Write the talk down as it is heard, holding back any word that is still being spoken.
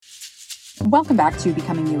Welcome back to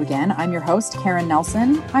Becoming You Again. I'm your host, Karen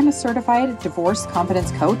Nelson. I'm a certified divorce confidence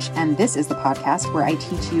coach, and this is the podcast where I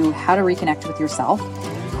teach you how to reconnect with yourself,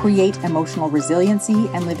 create emotional resiliency,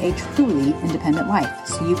 and live a truly independent life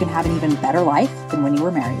so you can have an even better life than when you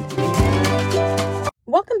were married.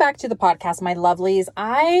 Welcome back to the podcast, my lovelies.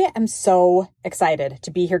 I am so excited to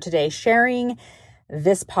be here today sharing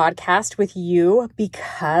this podcast with you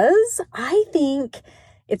because I think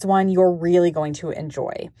it's one you're really going to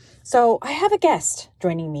enjoy. So I have a guest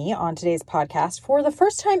joining me on today's podcast for the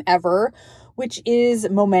first time ever, which is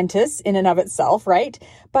momentous in and of itself, right?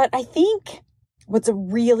 But I think what's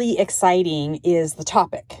really exciting is the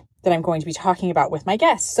topic that I'm going to be talking about with my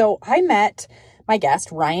guest. So I met my guest,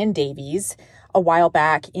 Ryan Davies, a while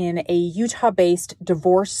back in a Utah-based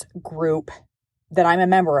divorce group that I'm a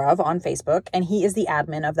member of on Facebook, and he is the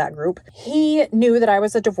admin of that group. He knew that I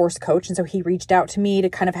was a divorce coach, and so he reached out to me to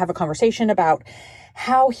kind of have a conversation about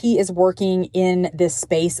how he is working in this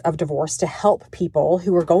space of divorce to help people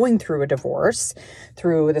who are going through a divorce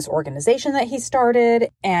through this organization that he started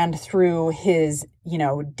and through his,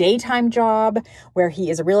 daytime job where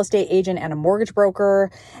he is a real estate agent and a mortgage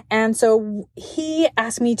broker. And so he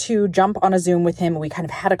asked me to jump on a Zoom with him. We kind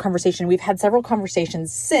of had a conversation. We've had several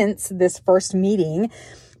conversations since this first meeting.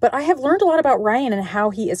 But I have learned a lot about Ryan and how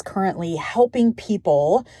he is currently helping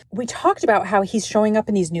people. We talked about how he's showing up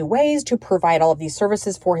in these new ways to provide all of these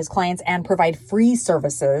services for his clients and provide free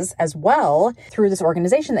services as well through this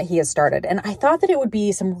organization that he has started. And I thought that it would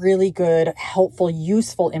be some really good, helpful,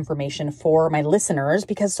 useful information for my listeners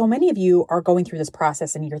because so many of you are going through this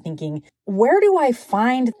process and you're thinking, where do I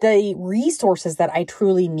find the resources that I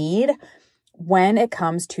truly need when it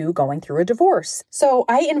comes to going through a divorce? So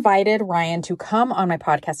I invited Ryan to come on my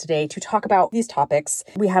podcast today to talk about these topics.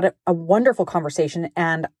 We had a wonderful conversation,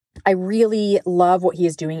 and I really love what he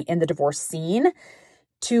is doing in the divorce scene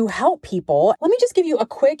to help people. Let me just give you a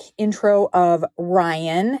quick intro of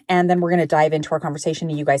Ryan, and then we're going to dive into our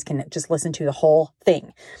conversation and you guys can just listen to the whole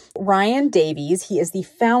thing. Ryan Davies, he is the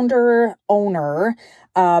founder, owner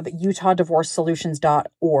of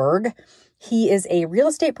UtahDivorceSolutions.org. He is a real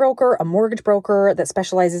estate broker, a mortgage broker that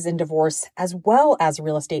specializes in divorce, as well as a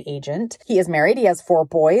real estate agent. He is married. He has 4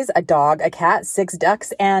 boys, a dog, a cat, 6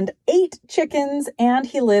 ducks, and 8 chickens, and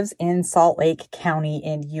he lives in Salt Lake County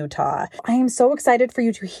in Utah. I am so excited for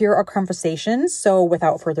you to hear our conversation. So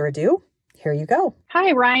without further ado, here you go.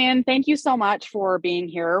 Hi, Ryan. Thank you so much for being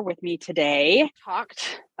here with me today.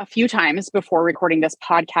 Talked a few times before recording this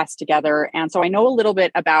podcast together. And so I know a little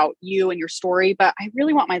bit about you and your story, but I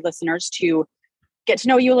really want my listeners to get to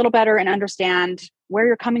know you a little better and understand where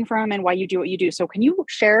you're coming from and why you do what you do. So can you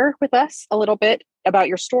share with us a little bit about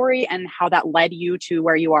your story and how that led you to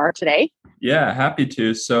where you are today? Yeah, happy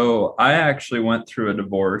to. So I actually went through a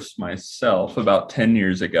divorce myself about 10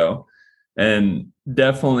 years ago. And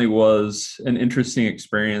definitely was an interesting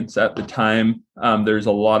experience at the time. There's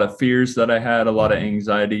a lot of fears that I had, a lot of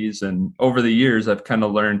anxieties. And over the years, I've kind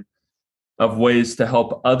of learned of ways to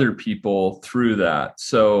help other people through that.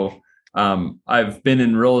 So I've been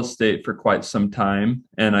in real estate for quite some time.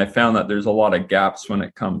 And I found that there's a lot of gaps when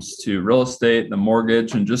it comes to real estate, the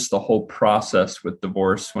mortgage, and just the whole process with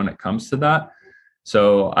divorce when it comes to that.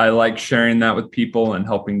 So I like sharing that with people and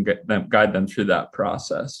helping guide them through that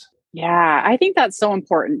process. Yeah, I think that's so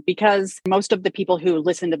important because most of the people who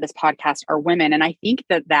listen to this podcast are women. And I think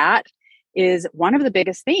that is one of the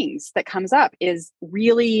biggest things that comes up is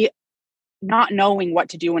really not knowing what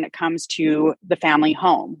to do when it comes to the family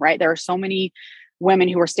home, right? There are so many women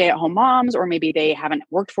who are stay-at-home moms, or maybe they haven't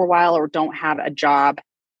worked for a while or don't have a job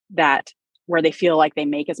where they feel like they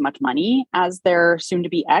make as much money as their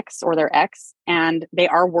soon-to-be ex or their ex. And they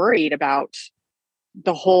are worried about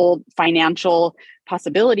the whole financial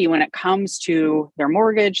possibility when it comes to their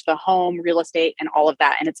mortgage, the home, real estate, and all of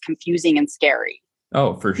that. And it's confusing and scary.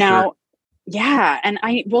 Oh, for now, sure. Yeah. And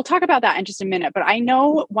we'll talk about that in just a minute. But I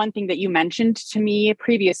know one thing that you mentioned to me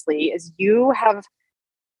previously is you have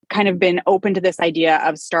kind of been open to this idea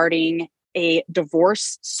of starting a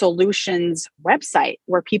divorce solutions website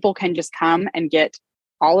where people can just come and get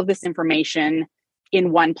all of this information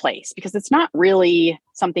in one place, because it's not really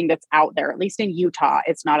something that's out there. At least in Utah,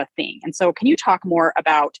 it's not a thing. And so can you talk more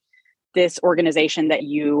about this organization that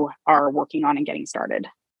you are working on and getting started?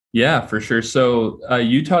 Yeah, for sure. So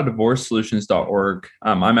UtahDivorceSolutions.org,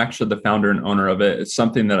 I'm actually the founder and owner of it. It's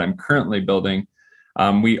something that I'm currently building.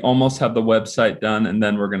 We almost have the website done, and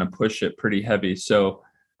then we're going to push it pretty heavy. So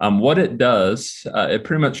what it does, it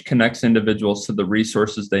pretty much connects individuals to the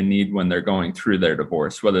resources they need when they're going through their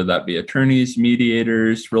divorce, whether that be attorneys,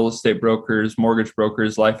 mediators, real estate brokers, mortgage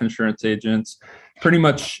brokers, life insurance agents, pretty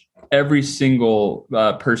much every single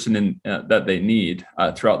person that they need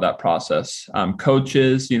throughout that process.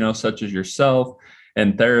 Coaches, such as yourself,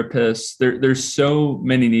 and therapists. There's so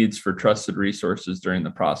many needs for trusted resources during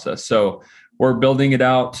the process. So we're building it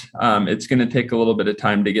out. It's going to take a little bit of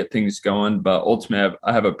time to get things going, but ultimately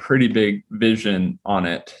I have a pretty big vision on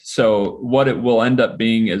it. So what it will end up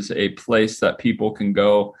being is a place that people can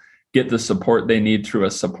go get the support they need through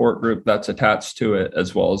a support group that's attached to it,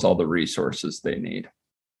 as well as all the resources they need.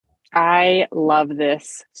 I love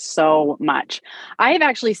this so much. I have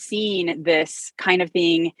actually seen this kind of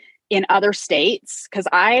thing in other states because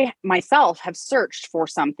I myself have searched for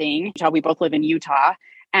something. We both live in Utah.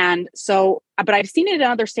 And so, but I've seen it in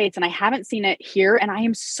other states and I haven't seen it here. And I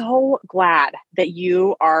am so glad that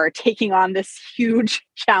you are taking on this huge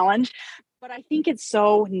challenge. But I think it's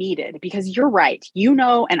so needed because you're right.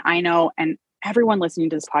 And I know, and everyone listening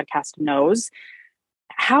to this podcast knows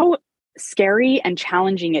how scary and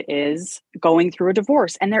challenging it is going through a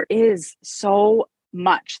divorce. And there is so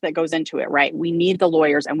much that goes into it, right? We need the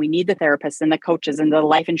lawyers and we need the therapists and the coaches and the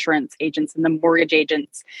life insurance agents and the mortgage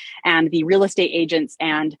agents and the real estate agents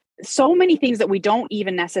and so many things that we don't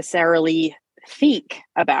even necessarily think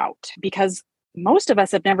about because most of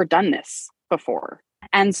us have never done this before.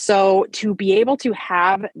 And so to be able to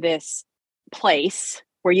have this place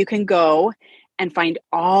where you can go and find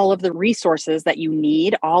all of the resources that you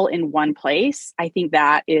need all in one place, I think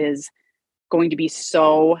that is going to be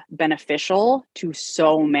so beneficial to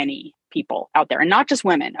so many people out there and not just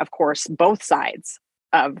women, of course, both sides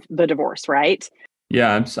of the divorce, right?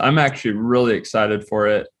 Yeah, I'm actually really excited for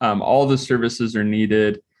it. All the services are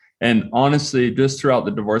needed. And honestly, just throughout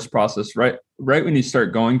the divorce process, right when you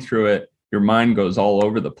start going through it, your mind goes all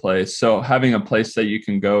over the place. So having a place that you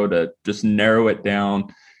can go to just narrow it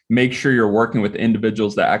down, make sure you're working with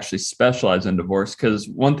individuals that actually specialize in divorce. Because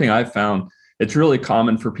one thing I've found, it's really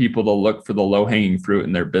common for people to look for the low-hanging fruit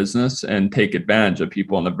in their business and take advantage of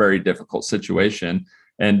people in a very difficult situation.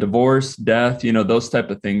 And divorce, death, those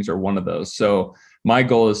type of things are one of those. So my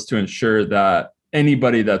goal is to ensure that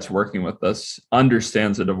anybody that's working with us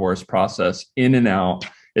understands the divorce process in and out,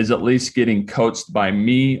 is at least getting coached by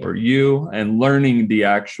me or you and learning the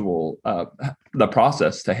actual the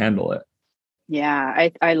process to handle it. Yeah,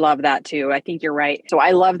 I love that too. I think you're right. So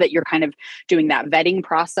I love that you're kind of doing that vetting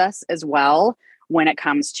process as well when it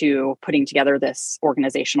comes to putting together this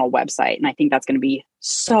organizational website. And I think that's going to be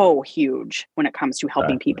so huge when it comes to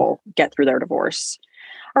helping people get through their divorce.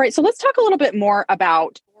 All right, so let's talk a little bit more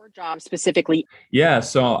about your job specifically. Yeah,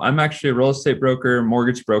 so I'm actually a real estate broker,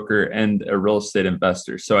 mortgage broker, and a real estate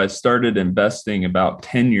investor. So I started investing about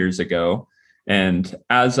 10 years ago. And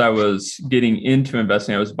as I was getting into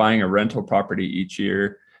investing, I was buying a rental property each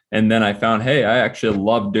year. And then I found, hey, I actually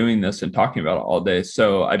love doing this and talking about it all day.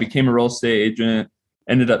 So I became a real estate agent,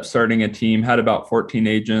 ended up starting a team, had about 14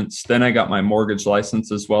 agents. Then I got my mortgage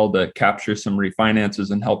license as well to capture some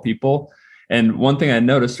refinances and help people. And one thing I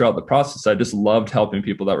noticed throughout the process, I just loved helping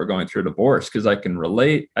people that were going through a divorce because I can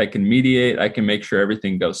relate, I can mediate, I can make sure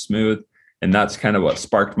everything goes smooth. And that's kind of what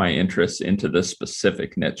sparked my interest into this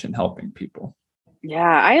specific niche and helping people. Yeah,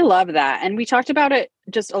 I love that. And we talked about it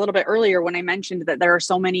just a little bit earlier when I mentioned that there are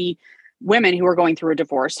so many women who are going through a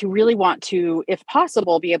divorce who really want to, if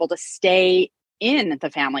possible, be able to stay in the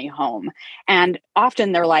family home. And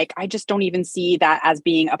often they're like, I just don't even see that as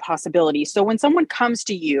being a possibility. So when someone comes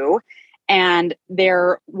to you and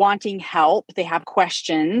they're wanting help, they have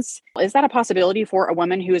questions. Is that a possibility for a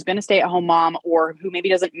woman who has been a stay-at-home mom or who maybe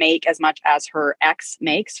doesn't make as much as her ex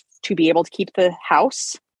makes to be able to keep the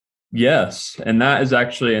house? Yes. And that is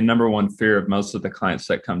actually a number one fear of most of the clients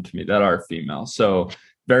that come to me that are female. So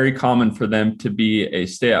very common for them to be a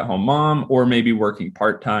stay-at-home mom or maybe working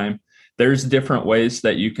part-time. There's different ways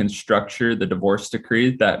that you can structure the divorce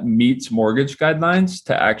decree that meets mortgage guidelines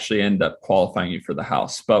to actually end up qualifying you for the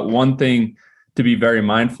house. But one thing to be very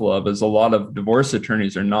mindful of is a lot of divorce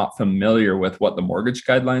attorneys are not familiar with what the mortgage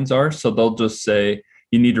guidelines are. So they'll just say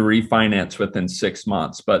you need to refinance within 6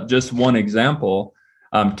 months. But just one example,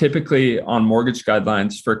 typically on mortgage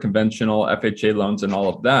guidelines for conventional FHA loans and all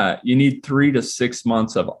of that, you need 3 to 6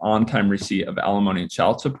 months of on-time receipt of alimony and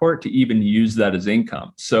child support to even use that as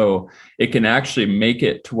income. So it can actually make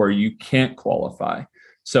it to where you can't qualify.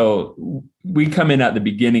 So we come in at the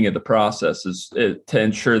beginning of the process to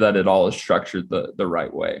ensure that it all is structured the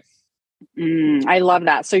right way. I love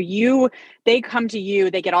that. So they come to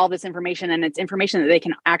you, they get all this information, and it's information that they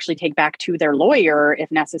can actually take back to their lawyer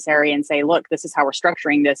if necessary and say, look, this is how we're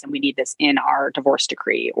structuring this and we need this in our divorce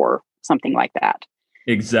decree or something like that.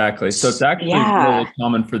 Exactly. So it's actually really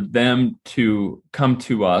common for them to come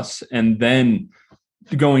to us and then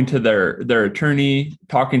going to their attorney,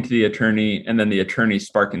 talking to the attorney, and then the attorney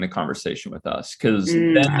sparking the conversation with us, because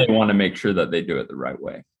then they want to make sure that they do it the right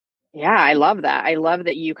way. Yeah, I love that. I love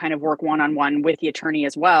that you kind of work one-on-one with the attorney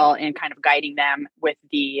as well and kind of guiding them with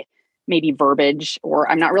the maybe verbiage, or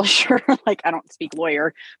I'm not really sure, like I don't speak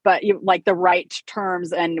lawyer, but like the right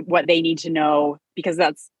terms and what they need to know, because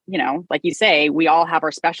that's, like you say, we all have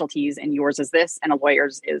our specialties, and yours is this and a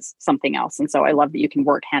lawyer's is something else. And so I love that you can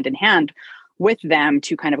work hand in hand with them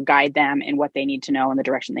to kind of guide them in what they need to know and the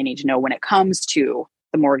direction they need to know when it comes to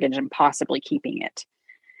the mortgage and possibly keeping it.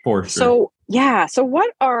 For sure. So, yeah. So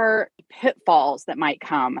what are pitfalls that might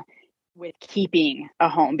come with keeping a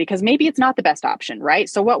home? Because maybe it's not the best option, right?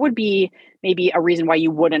 So what would be maybe a reason why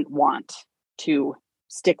you wouldn't want to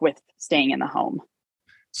stick with staying in the home?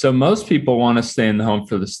 So most people want to stay in the home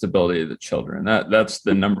for the stability of the children. That's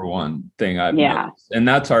the number one thing I've noticed. And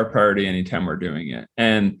that's our priority anytime we're doing it.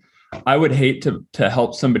 And I would hate to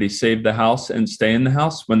help somebody save the house and stay in the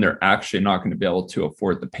house when they're actually not going to be able to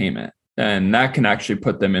afford the payment. And that can actually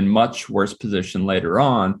put them in much worse position later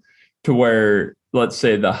on, to where, let's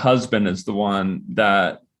say the husband is the one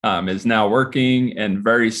that is now working and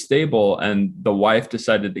very stable, and the wife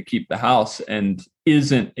decided to keep the house and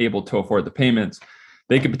isn't able to afford the payments.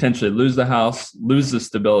 They could potentially lose the house, lose the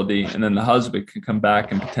stability, and then the husband could come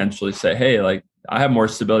back and potentially say, hey, like, I have more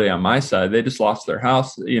stability on my side. They just lost their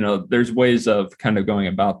house. There's ways of kind of going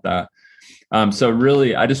about that. So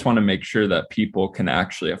really, I just want to make sure that people can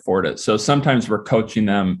actually afford it. So sometimes we're coaching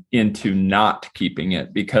them into not keeping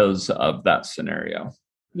it because of that scenario.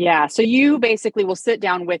 Yeah. So you basically will sit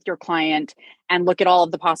down with your client and look at all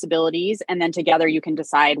of the possibilities, and then together you can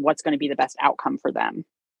decide what's going to be the best outcome for them,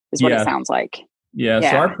 is what it sounds like. Yeah.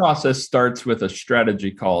 So our process starts with a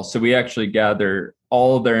strategy call. So we actually gather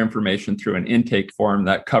all of their information through an intake form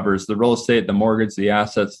that covers the real estate, the mortgage, the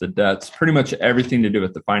assets, the debts, pretty much everything to do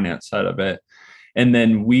with the finance side of it. And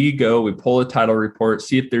then we pull a title report,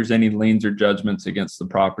 see if there's any liens or judgments against the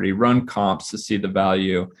property, run comps to see the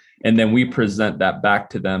value. And then we present that back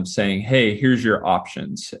to them saying, hey, here's your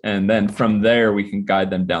options. And then from there, we can guide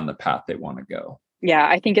them down the path they want to go. Yeah,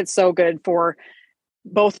 I think it's so good for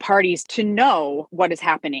both parties to know what is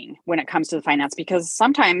happening when it comes to the finance, because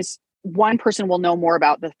sometimes one person will know more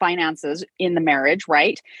about the finances in the marriage,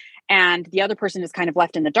 right? And the other person is kind of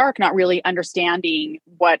left in the dark, not really understanding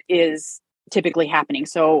what is typically happening.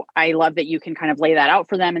 So I love that you can kind of lay that out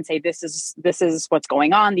for them and say, this is what's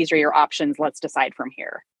going on. These are your options. Let's decide from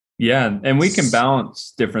here. Yeah. And we can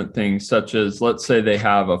balance different things, such as, let's say they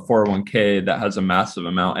have a 401k that has a massive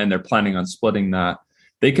amount and they're planning on splitting that.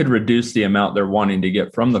 They could reduce the amount they're wanting to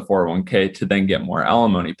get from the 401k to then get more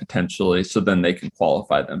alimony potentially. So then they can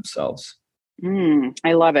qualify themselves.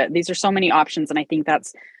 I love it. These are so many options. And I think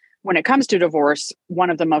that's, when it comes to divorce,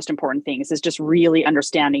 one of the most important things is just really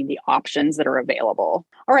understanding the options that are available.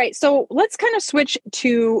 All right. So let's kind of switch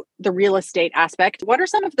to the real estate aspect. What are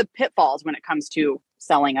some of the pitfalls when it comes to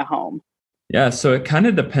selling a home? Yeah, so it kind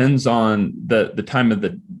of depends on the time of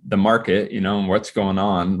the market, and what's going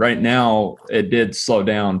on. Right now, it did slow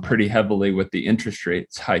down pretty heavily with the interest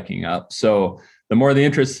rates hiking up. So the more the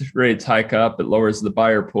interest rates hike up, it lowers the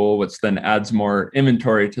buyer pool, which then adds more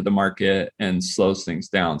inventory to the market and slows things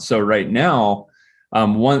down. So right now,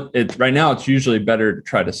 it's usually better to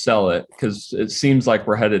try to sell it, because it seems like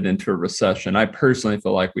we're headed into a recession. I personally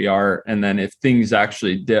feel like we are. And then if things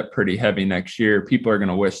actually dip pretty heavy next year, people are going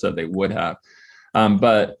to wish that they would have.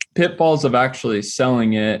 But pitfalls of actually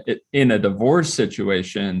selling it in a divorce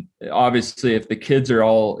situation, obviously, if the kids are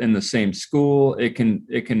all in the same school, it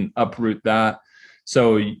can uproot that.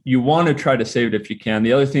 So you want to try to save it if you can.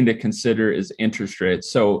 The other thing to consider is interest rates.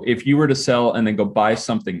 So if you were to sell and then go buy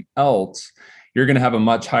something else, you're going to have a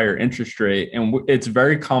much higher interest rate. And it's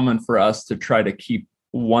very common for us to try to keep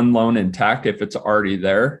one loan intact if it's already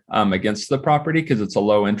there against the property, because it's a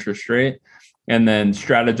low interest rate, and then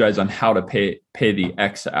strategize on how to pay the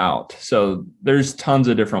X out. So there's tons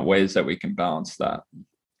of different ways that we can balance that.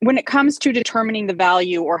 When it comes to determining the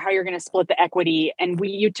value or how you're going to split the equity, and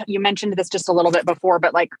you mentioned this just a little bit before,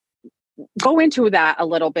 but like go into that a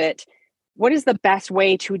little bit. What is the best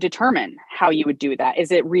way to determine how you would do that?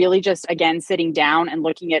 Is it really just, again, sitting down and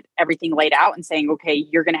looking at everything laid out and saying, okay,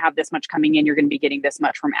 you're going to have this much coming in, you're going to be getting this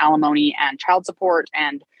much from alimony and child support,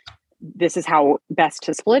 and this is how best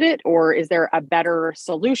to split it? Or is there a better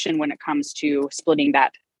solution when it comes to splitting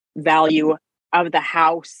that value of the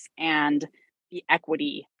house and the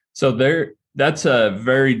equity? So that's a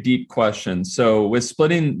very deep question. So with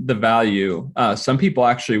splitting the value, some people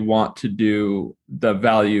actually want to do the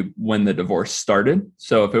value when the divorce started.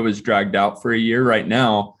 So if it was dragged out for a year right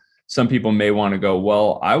now, some people may want to go,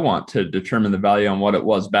 well, I want to determine the value on what it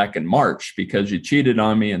was back in March because you cheated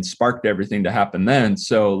on me and sparked everything to happen then.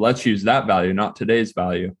 So let's use that value, not today's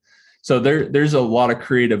value. So there's a lot of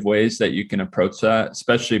creative ways that you can approach that,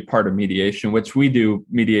 especially part of mediation, which we do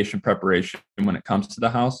mediation preparation when it comes to the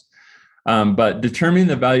house. But determining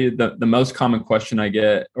the value, the most common question I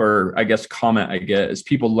get, or I guess comment I get, is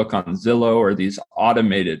people look on Zillow or these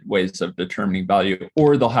automated ways of determining value,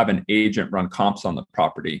 or they'll have an agent run comps on the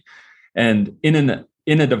property. And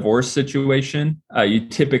in a divorce situation, you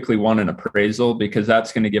typically want an appraisal because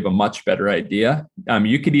that's going to give a much better idea.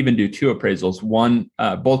 You could even do two appraisals. One,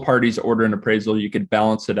 both parties order an appraisal. You could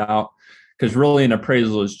balance it out because really an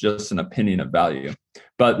appraisal is just an opinion of value.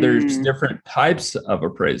 But there's different types of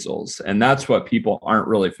appraisals, and that's what people aren't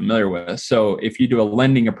really familiar with. So if you do a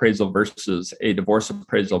lending appraisal versus a divorce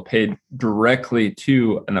appraisal paid directly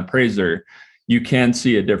to an appraiser, you can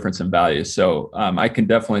see a difference in value. So I can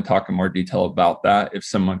definitely talk in more detail about that if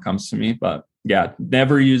someone comes to me. But yeah,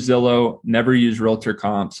 never use Zillow, never use realtor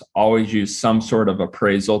comps, always use some sort of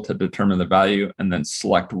appraisal to determine the value and then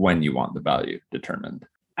select when you want the value determined.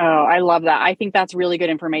 Oh, I love that. I think that's really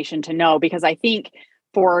good information to know, because I think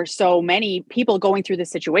for so many people going through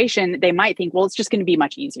this situation, they might think, well, it's just going to be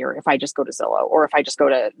much easier if I just go to Zillow or if I just go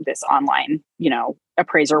to this online,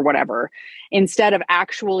 appraiser or whatever, instead of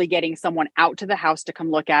actually getting someone out to the house to come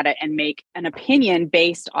look at it and make an opinion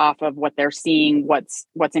based off of what they're seeing, what's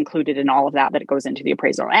included in all of that it goes into the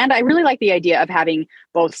appraisal. And I really like the idea of having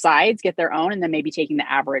both sides get their own and then maybe taking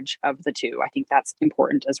the average of the two. I think that's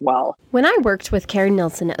important as well. When I worked with Karen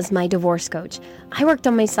Nelson as my divorce coach, I worked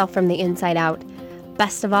on myself from the inside out.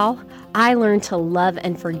 Best of all, I learned to love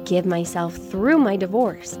and forgive myself through my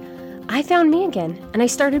divorce. I found me again, and I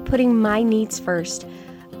started putting my needs first.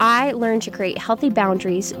 I learned to create healthy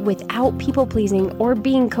boundaries without people-pleasing or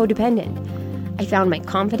being codependent. I found my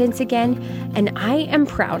confidence again, and I am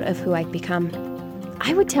proud of who I've become.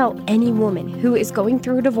 I would tell any woman who is going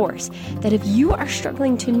through a divorce that if you are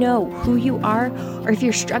struggling to know who you are, or if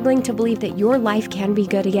you're struggling to believe that your life can be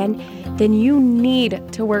good again, then you need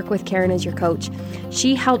to work with Karen as your coach.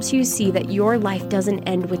 She helps you see that your life doesn't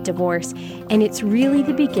end with divorce, and it's really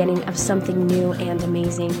the beginning of something new and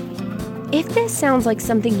amazing. If this sounds like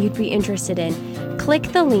something you'd be interested in, click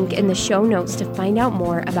the link in the show notes to find out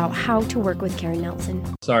more about how to work with Karen Nelson.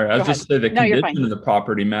 Sorry, I was just saying the condition of the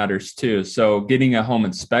property matters too. So getting a home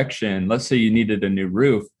inspection, let's say you needed a new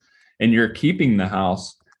roof and you're keeping the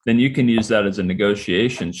house, then you can use that as a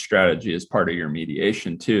negotiation strategy as part of your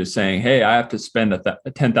mediation too, saying, hey, I have to spend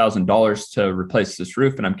 $10,000 to replace this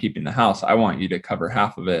roof and I'm keeping the house. I want you to cover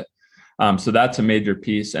half of it. So that's a major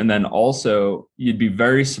piece. And then also you'd be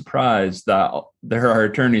very surprised that there are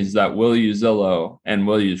attorneys that will use Zillow and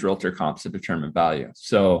will use realtor comps to determine value.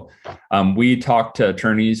 So we talk to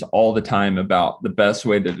attorneys all the time about the best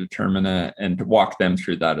way to determine it and to walk them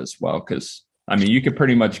through that as well. Because you could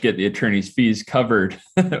pretty much get the attorney's fees covered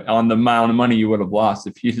on the amount of money you would have lost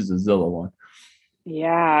if you use a Zillow one.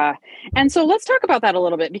 Yeah. And so let's talk about that a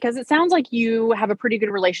little bit, because it sounds like you have a pretty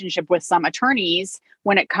good relationship with some attorneys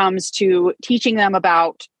when it comes to teaching them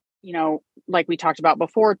about, like we talked about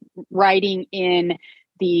before, writing in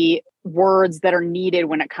the words that are needed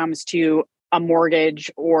when it comes to a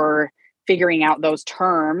mortgage or figuring out those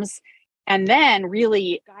terms. And then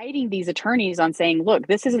really guiding these attorneys on saying, look,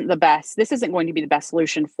 this isn't going to be the best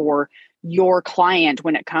solution for your client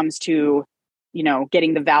when it comes to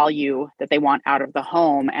getting the value that they want out of the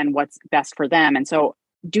home and what's best for them. And so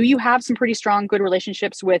do you have some pretty strong, good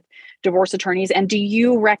relationships with divorce attorneys? And do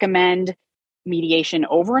you recommend mediation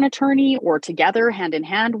over an attorney or together hand in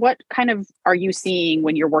hand? What kind of are you seeing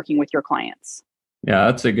when you're working with your clients? Yeah,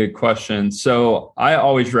 that's a good question. So I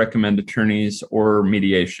always recommend attorneys or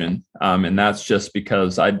mediation. And that's just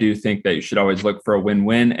because I do think that you should always look for a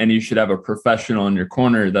win-win, and you should have a professional in your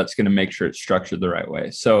corner that's going to make sure it's structured the right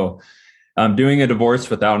way. So doing a divorce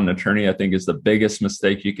without an attorney, I think, is the biggest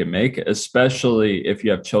mistake you can make, especially if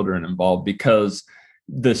you have children involved, because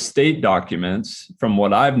the state documents, from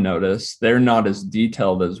what I've noticed, they're not as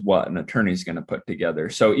detailed as what an attorney is going to put together.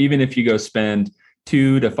 So even if you go spend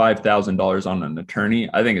 $2,000 to $5,000 on an attorney,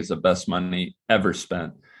 I think it's the best money ever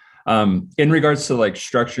spent. In regards to like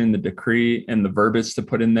structuring the decree and the verbiage to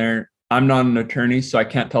put in there, I'm not an attorney, so I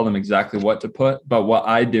can't tell them exactly what to put. But what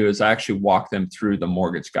I do is I actually walk them through the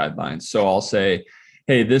mortgage guidelines. So I'll say,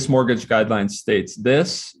 hey, this mortgage guideline states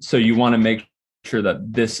this. So you want to make sure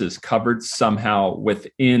that this is covered somehow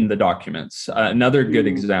within the documents. Another good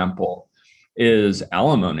example is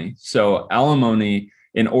alimony. So alimony,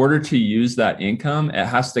 in order to use that income, it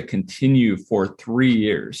has to continue for 3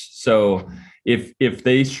 years. So if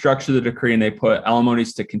they structure the decree and they put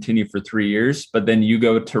alimonies to continue for 3 years, but then you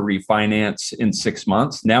go to refinance in 6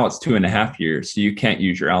 months, now it's 2.5 years. So you can't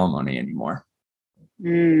use your alimony anymore.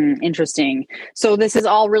 Interesting. So this is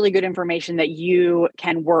all really good information that you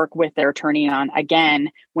can work with their attorney on, again,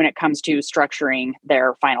 when it comes to structuring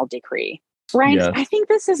their final decree. Ryan, yes. I think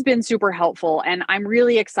this has been super helpful, and I'm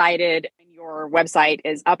really excited your website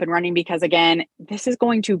is up and running because, again, this is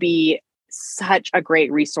going to be such a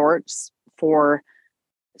great resource for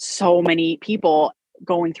so many people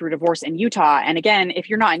going through divorce in Utah. And again, if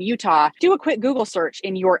you're not in Utah, do a quick Google search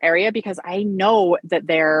in your area, because I know that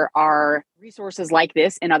there are resources like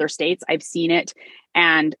this in other states. I've seen it,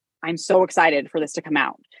 and I'm so excited for this to come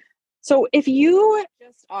out. So if you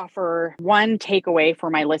just offer one takeaway for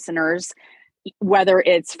my listeners, whether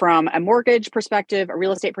it's from a mortgage perspective, a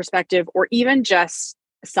real estate perspective, or even just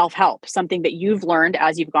self-help, something that you've learned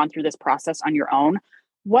as you've gone through this process on your own,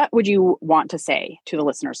 what would you want to say to the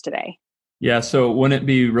listeners today? Yeah. So wouldn't it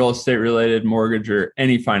be real estate related, mortgage, or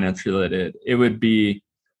any finance related? It would be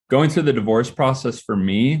going through the divorce process for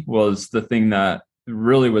me was the thing that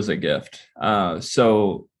really was a gift.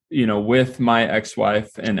 So, with my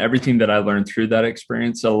ex-wife and everything that I learned through that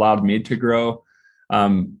experience allowed me to grow.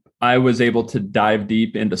 I was able to dive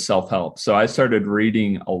deep into self-help. So I started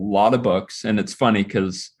reading a lot of books, and it's funny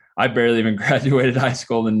because I barely even graduated high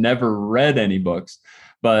school and never read any books.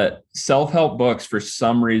 But self-help books, for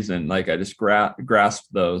some reason, like I just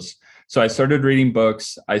grasped those. So I started reading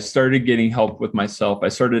books. I started getting help with myself. I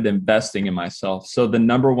started investing in myself. So the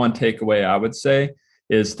number one takeaway I would say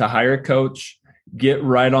is to hire a coach, get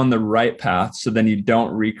right on the right path so then you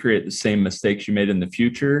don't recreate the same mistakes you made in the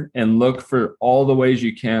future, and look for all the ways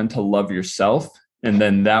you can to love yourself. And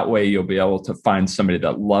then that way you'll be able to find somebody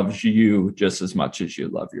that loves you just as much as you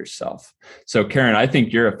love yourself. So Karen, I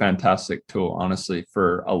think you're a fantastic tool, honestly,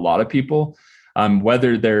 for a lot of people,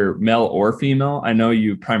 whether they're male or female. I know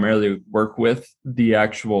you primarily work with the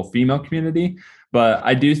actual female community, but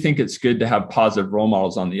I do think it's good to have positive role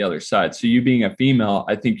models on the other side. So you being a female,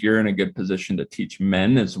 I think you're in a good position to teach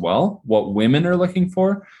men as well what women are looking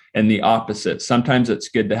for, and the opposite. Sometimes it's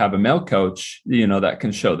good to have a male coach, that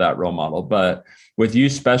can show that role model. But with you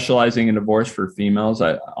specializing in divorce for females,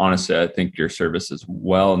 I think your service is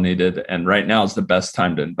well needed. And right now is the best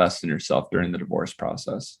time to invest in yourself during the divorce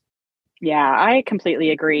process. Yeah, I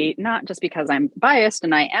completely agree. Not just because I'm biased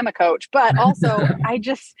and I am a coach, but also I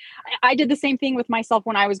did the same thing with myself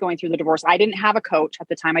when I was going through the divorce. I didn't have a coach at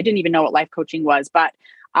the time. I didn't even know what life coaching was, but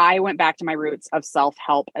I went back to my roots of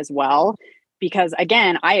self-help as well. Because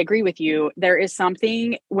again, I agree with you. There is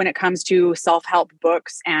something when it comes to self-help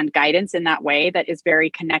books and guidance in that way that is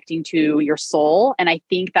very connecting to your soul. And I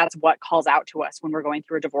think that's what calls out to us when we're going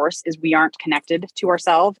through a divorce, is we aren't connected to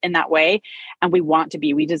ourselves in that way. And we want to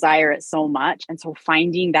be, we desire it so much. And so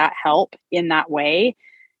finding that help in that way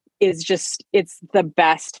is just, it's the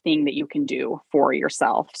best thing that you can do for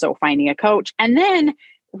yourself. So finding a coach, and then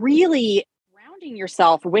really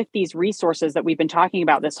yourself with these resources that we've been talking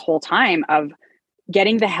about this whole time, of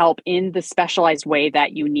getting the help in the specialized way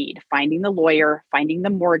that you need, finding the lawyer, finding the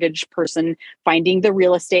mortgage person, finding the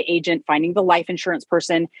real estate agent, finding the life insurance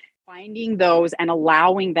person, finding those and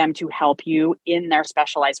allowing them to help you in their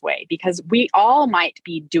specialized way, because we all might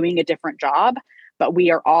be doing a different job, but we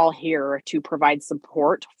are all here to provide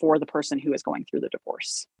support for the person who is going through the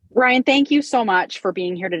divorce. Ryan, thank you so much for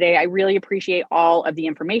being here today. I really appreciate all of the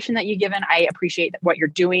information that you've given. I appreciate what you're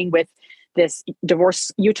doing with this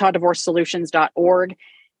UtahDivorceSolutions.org.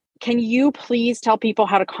 Can you please tell people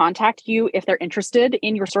how to contact you if they're interested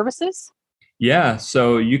in your services? Yeah,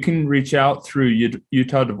 so you can reach out through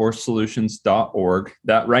UtahDivorceSolutions.org.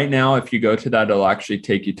 That right now, if you go to that, it'll actually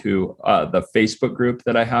take you to the Facebook group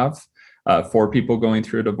that I have for people going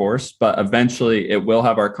through a divorce. But eventually, it will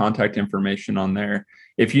have our contact information on there.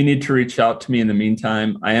 If you need to reach out to me in the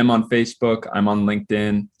meantime, I am on Facebook. I'm on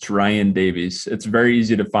LinkedIn. It's Ryan Davies. It's very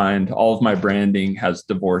easy to find. All of my branding has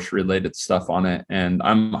divorce related stuff on it. And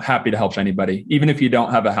I'm happy to help anybody. Even if you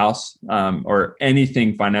don't have a house or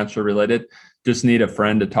anything financial related, just need a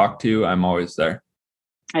friend to talk to, I'm always there.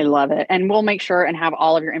 I love it. And we'll make sure and have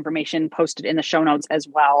all of your information posted in the show notes as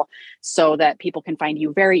well, so that people can find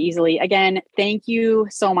you very easily. Again, thank you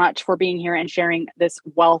so much for being here and sharing this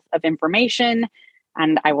wealth of information.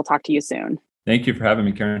 And I will talk to you soon. Thank you for having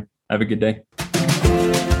me, Karen. Have a good day.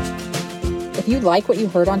 If you like what you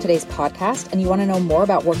heard on today's podcast and you want to know more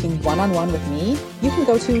about working one-on-one with me, you can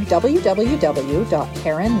go to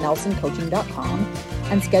www.karennelsoncoaching.com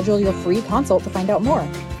and schedule your free consult to find out more.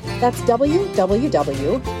 That's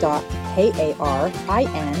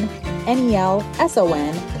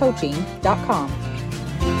www.KARINNELSONcoaching.com.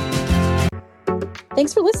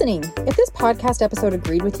 Thanks for listening. If this podcast episode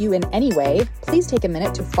agreed with you in any way, please take a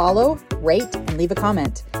minute to follow, rate, and leave a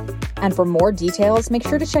comment. And for more details, make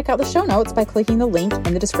sure to check out the show notes by clicking the link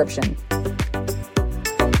in the description.